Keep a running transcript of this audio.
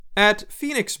At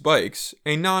Phoenix Bikes,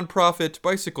 a non-profit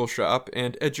bicycle shop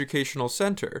and educational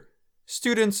center,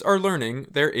 students are learning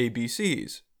their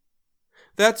ABCs.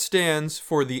 That stands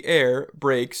for the air,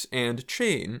 brakes, and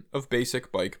chain of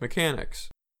basic bike mechanics.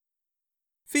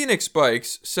 Phoenix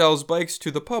Bikes sells bikes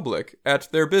to the public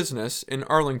at their business in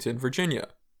Arlington, Virginia.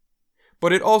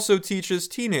 But it also teaches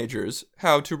teenagers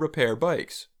how to repair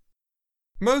bikes.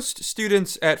 Most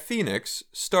students at Phoenix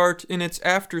start in its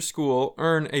after-school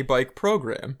Earn a Bike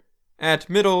program at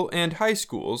middle and high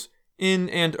schools in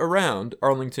and around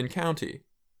Arlington County.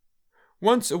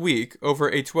 Once a week over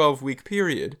a 12-week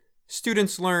period,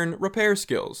 students learn repair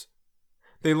skills.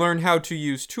 They learn how to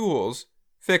use tools,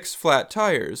 fix flat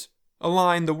tires,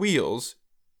 align the wheels,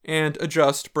 and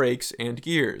adjust brakes and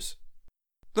gears.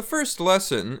 The first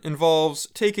lesson involves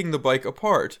taking the bike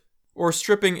apart or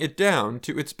stripping it down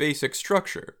to its basic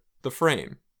structure, the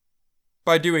frame.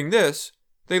 By doing this,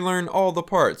 they learn all the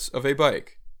parts of a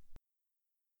bike.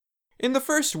 In the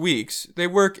first weeks, they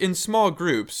work in small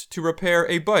groups to repair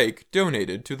a bike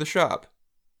donated to the shop.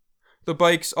 The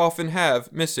bikes often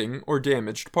have missing or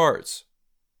damaged parts.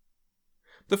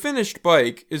 The finished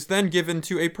bike is then given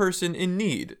to a person in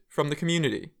need from the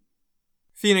community.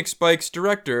 Phoenix Bikes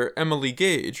director Emily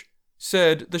Gage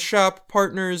said the shop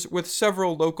partners with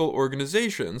several local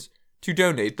organizations to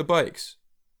donate the bikes.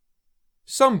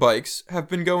 Some bikes have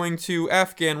been going to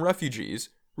Afghan refugees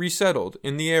resettled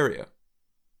in the area.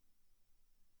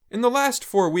 In the last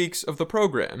 4 weeks of the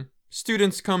program,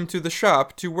 students come to the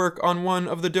shop to work on one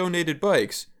of the donated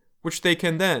bikes, which they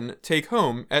can then take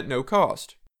home at no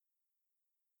cost.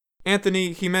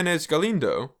 Anthony Jimenez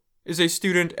Galindo is a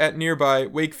student at nearby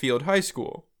Wakefield High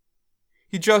School.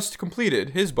 He just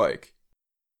completed his bike.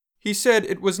 He said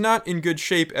it was not in good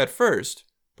shape at first,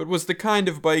 but was the kind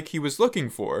of bike he was looking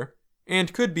for,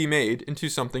 and could be made into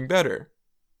something better.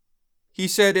 He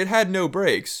said it had no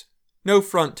brakes, no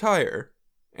front tire,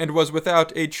 and was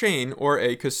without a chain or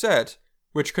a cassette,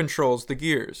 which controls the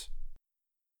gears.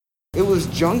 It was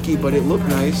junky, but it looked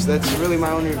nice. That's really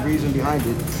my only reason behind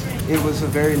it. It was a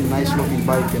very nice looking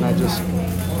bike, and I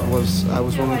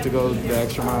was willing to go the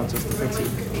extra mile just to fix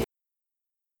it.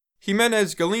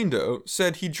 Jimenez Galindo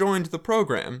said he joined the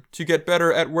program to get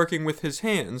better at working with his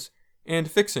hands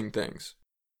and fixing things.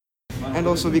 And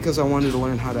also because I wanted to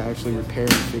learn how to actually repair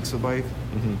and fix a bike.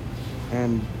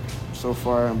 And so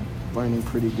far I'm learning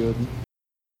pretty good.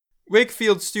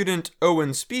 Wakefield student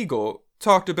Owen Spiegel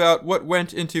talked about what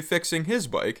went into fixing his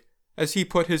bike as he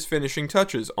put his finishing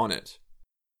touches on it.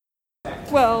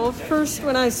 Well, first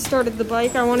when I started the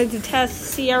bike, I wanted to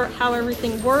see how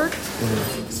everything worked.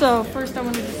 So first I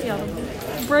wanted to see how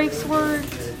the brakes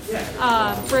worked.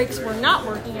 Brakes were not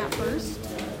working at first.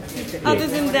 Other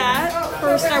than that,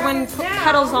 first I went and put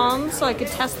pedals on so I could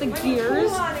test the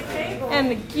gears. And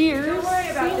the gears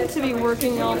seemed to be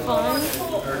working all fine.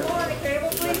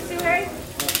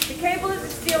 The cable is a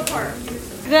steel part.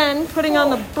 Then putting on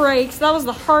the brakes, that was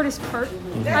the hardest part.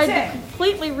 I had to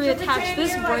completely reattach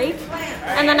this brake,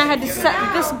 and then I had to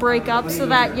set this brake up so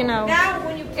that,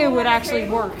 it would actually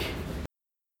work.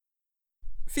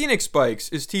 Phoenix Bikes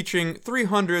is teaching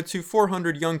 300 to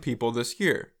 400 young people this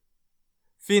year.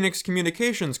 Phoenix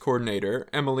Communications Coordinator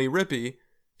Emily Rippey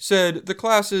said the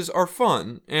classes are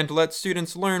fun and let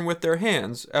students learn with their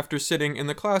hands after sitting in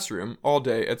the classroom all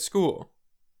day at school.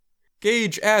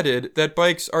 Gage added that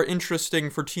bikes are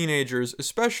interesting for teenagers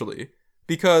especially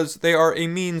because they are a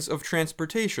means of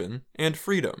transportation and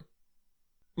freedom.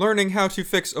 Learning how to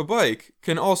fix a bike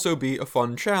can also be a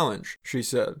fun challenge, she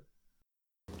said.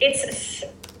 It's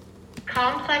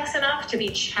complex enough to be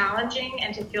challenging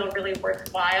and to feel really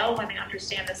worthwhile when they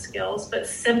understand the skills, but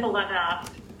simple enough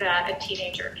that a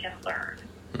teenager can learn.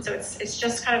 So it's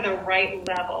just kind of the right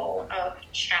level of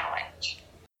challenge.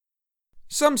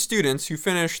 Some students who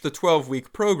finish the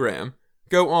 12-week program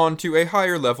go on to a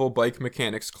higher-level bike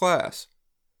mechanics class.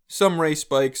 Some race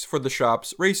bikes for the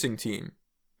shop's racing team,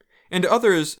 and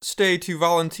others stay to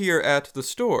volunteer at the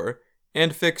store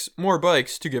and fix more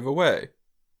bikes to give away.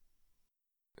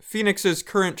 Phoenix's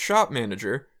current shop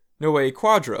manager, Noe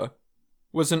Quadra,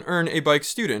 was an Earn a Bike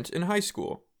student in high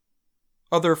school.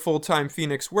 Other full-time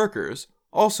Phoenix workers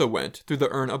also went through the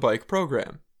Earn a Bike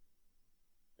program.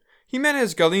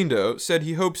 Jimenez Galindo said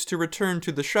he hopes to return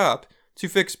to the shop to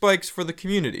fix bikes for the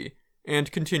community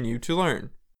and continue to learn.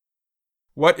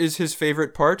 What is his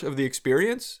favorite part of the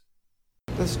experience?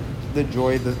 That's the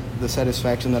joy, the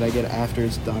satisfaction that I get after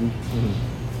it's done.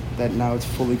 That now it's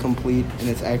fully complete and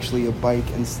it's actually a bike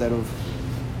instead of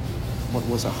what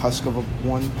was a husk of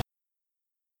one.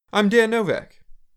 I'm Dan Novak.